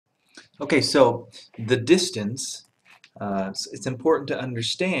Okay, so the distance, it's important to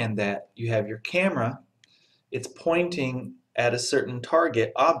understand that you have your camera, it's pointing at a certain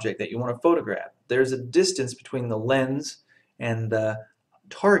target object that you want to photograph. There's a distance between the lens and the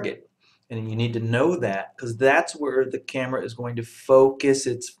target, and you need to know that because that's where the camera is going to focus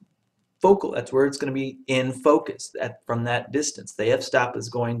its focal. That's where it's going to be in focus from that distance. The f-stop is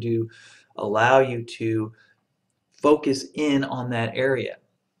going to allow you to focus in on that area.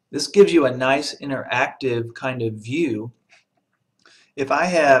 This gives you a nice interactive kind of view. If I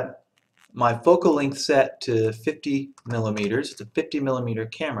have my focal length set to 50 millimeters, it's a 50 millimeter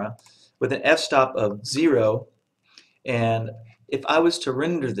camera with an f-stop of 0, and if I was to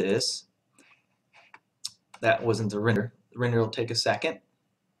render this, that wasn't the render. The render will take a second.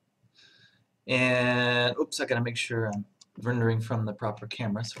 And oops, I gotta make sure I'm rendering from the proper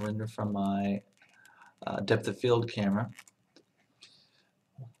camera, so render from my depth of field camera.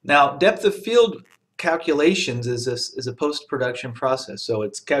 Now, depth of field calculations is a post-production process. So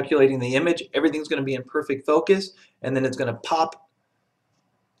it's calculating the image, everything's going to be in perfect focus, and then it's going to pop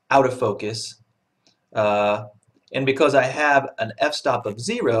out of focus. And because I have an f-stop of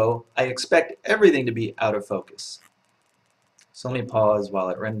 0, I expect everything to be out of focus. So let me pause while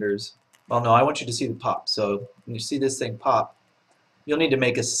it renders. Well, no, I want you to see the pop. So when you see this thing pop, you'll need to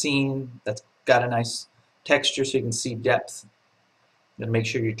make a scene that's got a nice texture so you can see depth. And make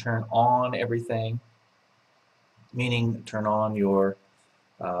sure you turn on everything, meaning turn on your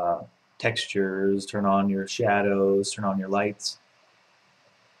textures, turn on your shadows, turn on your lights.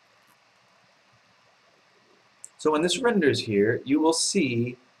 So when this renders here, you will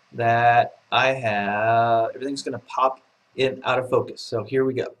see that I have everything's going to pop in out of focus. So here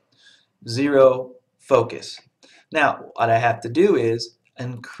we go. 0 focus. Now what I have to do is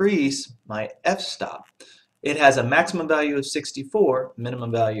increase my f-stop. It has a maximum value of 64,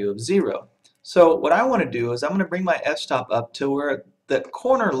 minimum value of 0. So what I want to do is I'm going to bring my f-stop up to where the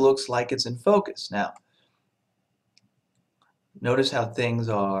corner looks like it's in focus. Now, notice how things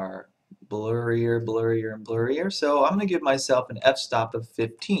are blurrier, blurrier, and blurrier. So I'm going to give myself an f-stop of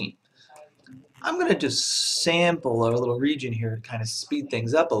 15. I'm going to just sample a little region here to kind of speed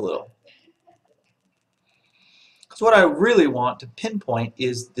things up a little. Because what I really want to pinpoint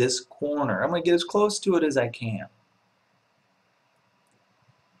is this corner. I'm going to get as close to it as I can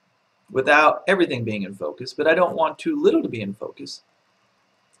without everything being in focus, but I don't want too little to be in focus.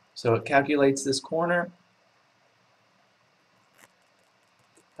 So it calculates this corner.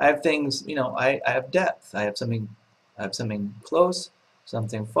 I have things, you know, I have depth. I have something close,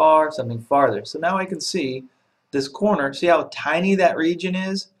 something far, something farther. So now I can see this corner. See how tiny that region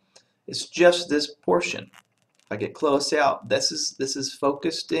is? It's just this portion. If I get close, see how this is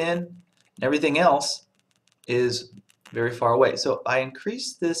focused in, and everything else is very far away. So I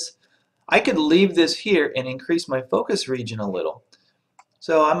increase this. I could leave this here and increase my focus region a little.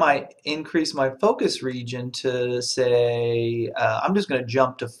 So I might increase my focus region to say, I'm just going to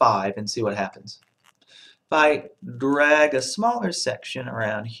jump to 5 and see what happens. If I drag a smaller section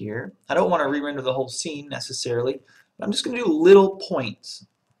around here, I don't want to re-render the whole scene necessarily, but I'm just going to do little points.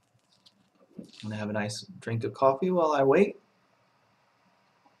 I'm going to have a nice drink of coffee while I wait.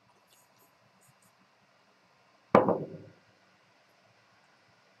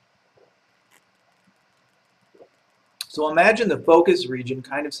 So imagine the focus region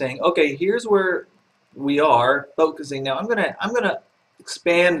kind of saying, okay, here's where we are focusing. Now I'm gonna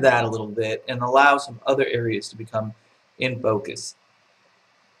expand that a little bit and allow some other areas to become in focus.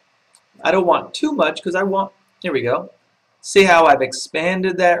 I don't want too much because I want, here we go. See how I've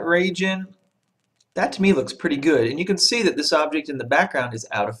expanded that region? That to me looks pretty good. And you can see that this object in the background is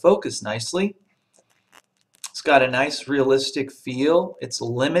out of focus nicely. It's got a nice realistic feel. It's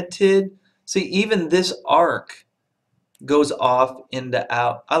limited. See, even this arc goes off into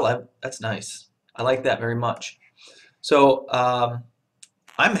out. That's nice. I like that very much. So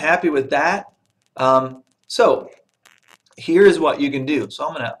I'm happy with that. So here is what you can do. So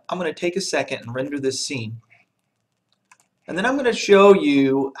I'm gonna take a second and render this scene, and then I'm gonna show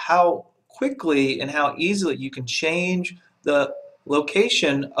you how quickly and how easily you can change the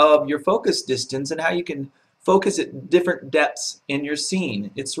location of your focus distance and how you can focus at different depths in your scene.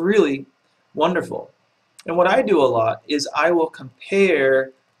 It's really wonderful. And what I do a lot is I will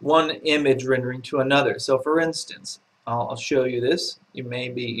compare one image rendering to another. So for instance, I'll show you this.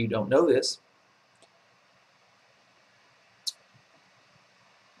 Maybe you don't know this.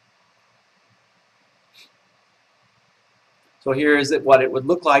 So here is what it would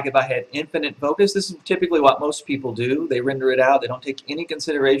look like if I had infinite focus. This is typically what most people do. They render it out. They don't take any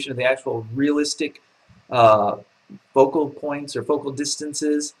consideration of the actual realistic focal points or focal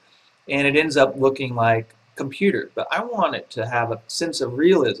distances. and it ends up looking like computer. But I want it to have a sense of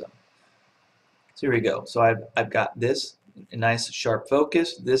realism. So here we go. So I've got this a nice sharp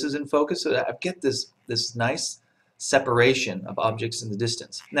focus. This is in focus, so I get this nice separation of objects in the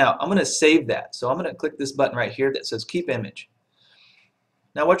distance. Now I'm going to save that. So I'm going to click this button right here that says Keep Image.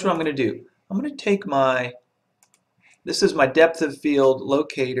 Now watch what I'm going to do. I'm going to take this is my depth of field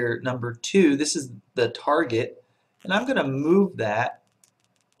locator number 2. This is the target, and I'm going to move that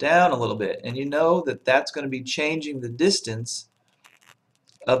down a little bit. And you know that that's going to be changing the distance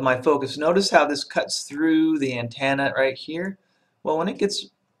of my focus. Notice how this cuts through the antenna right here. Well, when it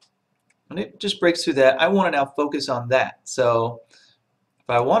just breaks through that, I want to now focus on that. So if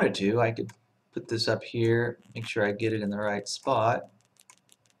I wanted to, I could put this up here, make sure I get it in the right spot.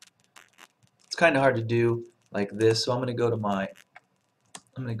 It's kind of hard to do like this, so I'm going to go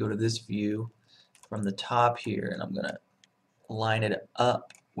to this view from the top here, and I'm going to line it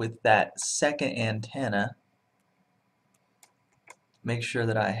up with that second antenna. Make sure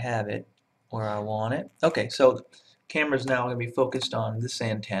that I have it where I want it. Okay, so the camera's now going to be focused on this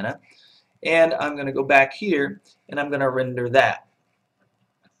antenna, and I'm going to go back here and I'm going to render that.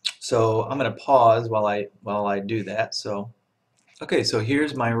 So I'm going to pause while I do that. So okay, so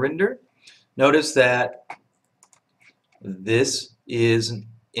here's my render. Notice that this is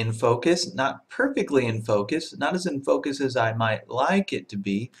in focus, not perfectly in focus, not as in focus as I might like it to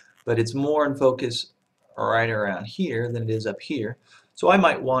be, but it's more in focus right around here than it is up here. So I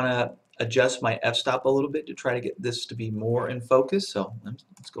might want to adjust my f-stop a little bit to try to get this to be more in focus. So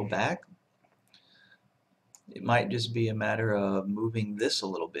let's go back. It might just be a matter of moving this a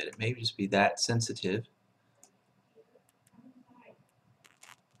little bit. It may just be that sensitive.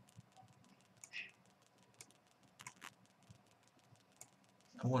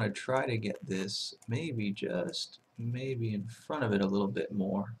 I want to try to get this maybe in front of it a little bit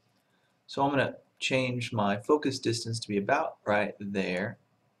more. So I'm going to change my focus distance to be about right there.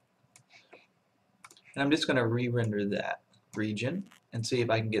 And I'm just going to re-render that region and see if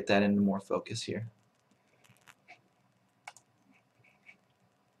I can get that into more focus here.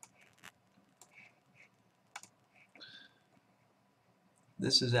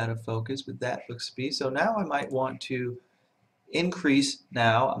 This is out of focus, but that looks to be. So now I might want to increase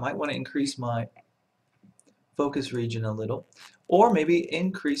my focus region a little, or maybe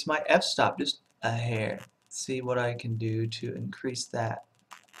increase my f-stop just a hair. See what I can do to increase that.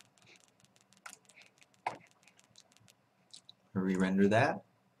 Re-render that.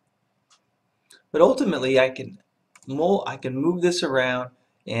 But ultimately I can move this around,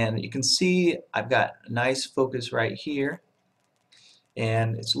 and you can see I've got a nice focus right here,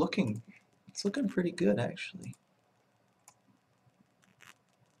 and it's looking pretty good actually.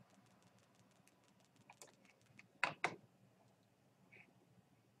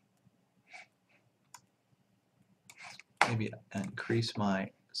 Maybe increase my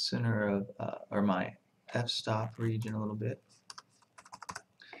center of or my f-stop region a little bit.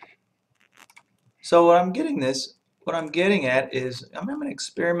 So what I'm getting at is I'm going to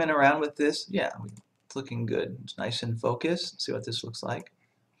experiment around with this. Yeah, it's looking good. It's nice and focused. Let's see what this looks like.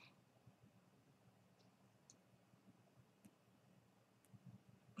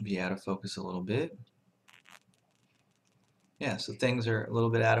 Be out of focus a little bit. Yeah, so things are a little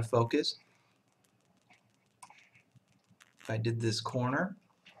bit out of focus. If I did this corner.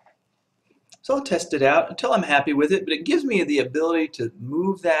 So I'll test it out until I'm happy with it, but it gives me the ability to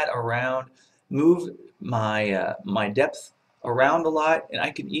move that around, move my my depth around a lot, and I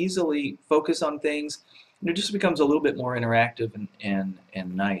can easily focus on things, and it just becomes a little bit more interactive and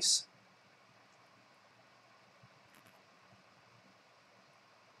nice.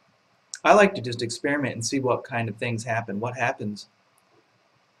 I like to just experiment and see what kind of things happen. What happens?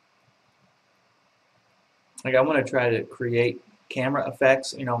 Like I want to try to create camera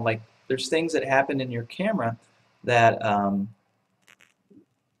effects. You know, like there's things that happen in your camera that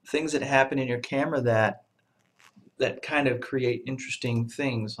that kind of create interesting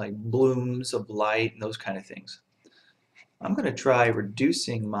things like blooms of light and those kind of things. I'm going to try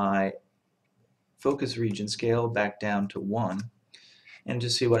reducing my focus region scale back down to 1 and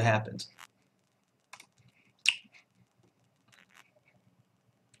just see what happens.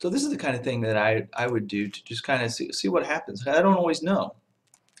 So this is the kind of thing that I would do to just kind of see what happens. I don't always know.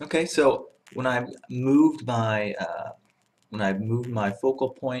 Okay, so when I've moved my focal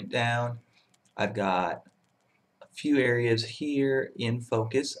point down, I've got a few areas here in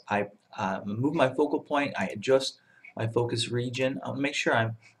focus. I move my focal point, I adjust my focus region. I'll make sure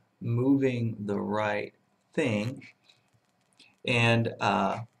I'm moving the right thing, and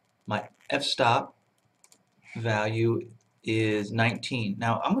my f-stop value is 19.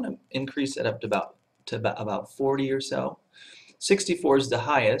 Now I'm going to increase it up to about 40 or so. 64 is the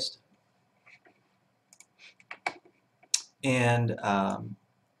highest, and I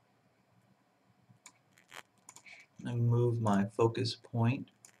move my focus point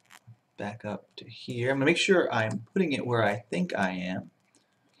back up to here. I'm going to make sure I'm putting it where I think I am.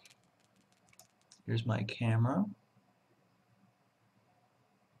 Here's my camera.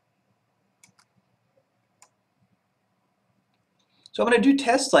 So I'm going to do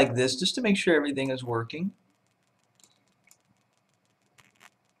tests like this just to make sure everything is working.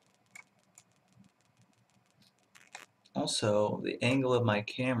 Also, the angle of my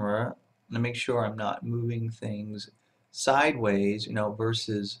camera, I'm going to make sure I'm not moving things sideways,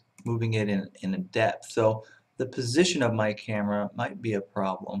 versus moving it in a depth. So the position of my camera might be a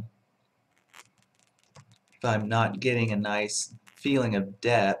problem. If I'm not getting a nice feeling of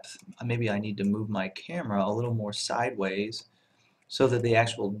depth, maybe I need to move my camera a little more sideways so that the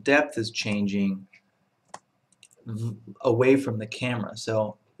actual depth is changing away from the camera.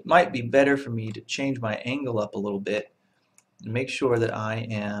 So it might be better for me to change my angle up a little bit and make sure that I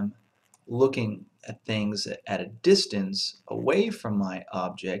am looking at things at a distance away from my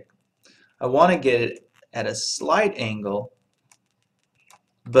object. I want to get it at a slight angle,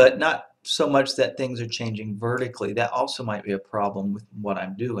 but not so much that things are changing vertically. That also might be a problem with what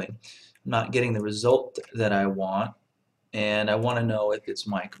I'm doing. I'm not getting the result that I want, and I want to know if it's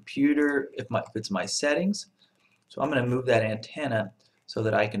my computer, if it's my settings. So I'm going to move that antenna so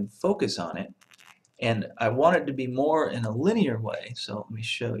that I can focus on it, and I want it to be more in a linear way. So let me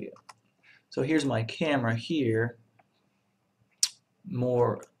show you. So here's my camera here,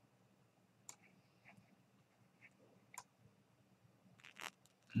 more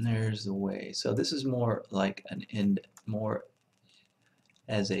and there's the way. So this is more like an end, more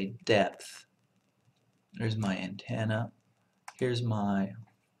as a depth. There's my antenna. Here's the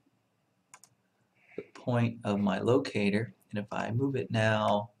point of my locator, and if I move it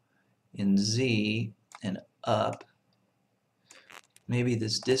now in Z and up, maybe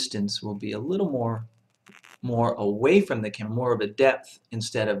this distance will be a little more away from the camera, more of a depth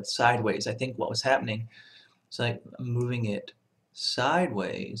instead of sideways. I think what was happening is I'm moving it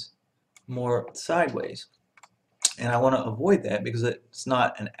sideways, more sideways. And I want to avoid that because it's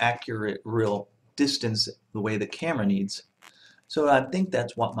not an accurate real distance the way the camera needs. So I think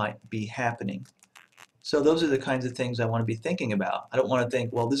that's what might be happening. So those are the kinds of things I want to be thinking about. I don't want to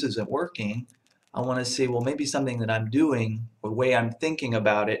think, well, this isn't working. I want to see, well, maybe something that I'm doing, or the way I'm thinking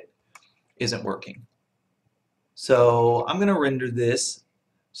about it, isn't working. So I'm going to render this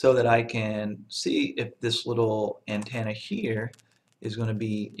so that I can see if this little antenna here is going to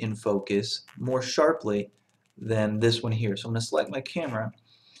be in focus more sharply than this one here. So I'm going to select my camera.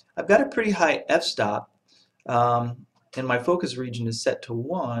 I've got a pretty high f-stop, and my focus region is set to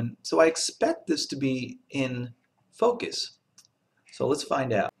 1, so I expect this to be in focus. So let's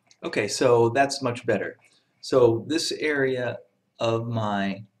find out. Okay, so that's much better. So this area of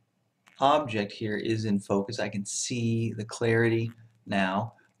my object here is in focus. I can see the clarity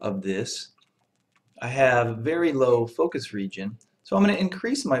now of this. I have very low focus region, so I'm going to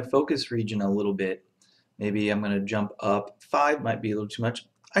increase my focus region a little bit. Maybe I'm going to jump up. 5 might be a little too much.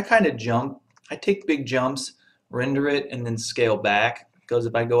 I kind of jump. I take big jumps, render it, and then scale back, because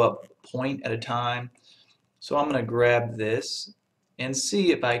if I go up a point at a time. So I'm going to grab this and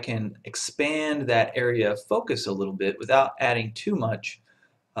see if I can expand that area of focus a little bit without adding too much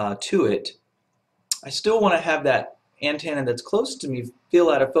to it. I still want to have that antenna that's close to me feel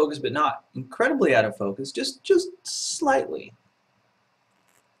out of focus, but not incredibly out of focus, just slightly.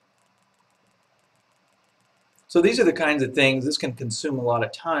 So these are the kinds of things, this can consume a lot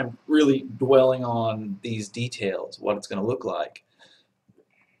of time really dwelling on these details, what it's going to look like.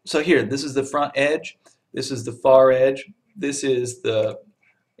 So here, this is the front edge, this is the far edge, this is the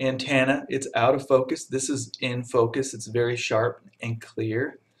antenna, it's out of focus, this is in focus, it's very sharp and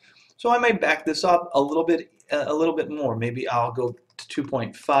clear. So I may back this up a little bit more. Maybe I'll go to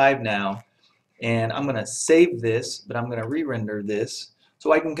 2.5 now, and I'm going to save this, but I'm going to re-render this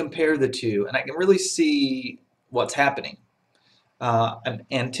so I can compare the two, and I can really see what's happening. I'm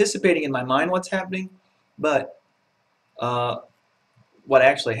anticipating in my mind what's happening, but what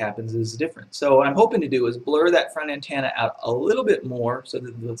actually happens is different. So what I'm hoping to do is blur that front antenna out a little bit more so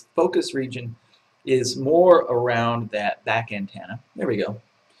that the focus region is more around that back antenna. There we go.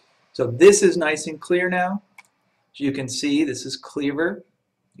 So this is nice and clear now. So you can see this is clearer.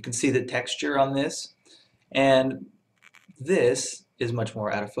 You can see the texture on this. And this is much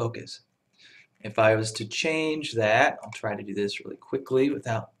more out of focus. If I was to change that, I'll try to do this really quickly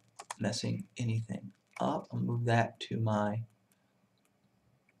without messing anything up. I'll move that to my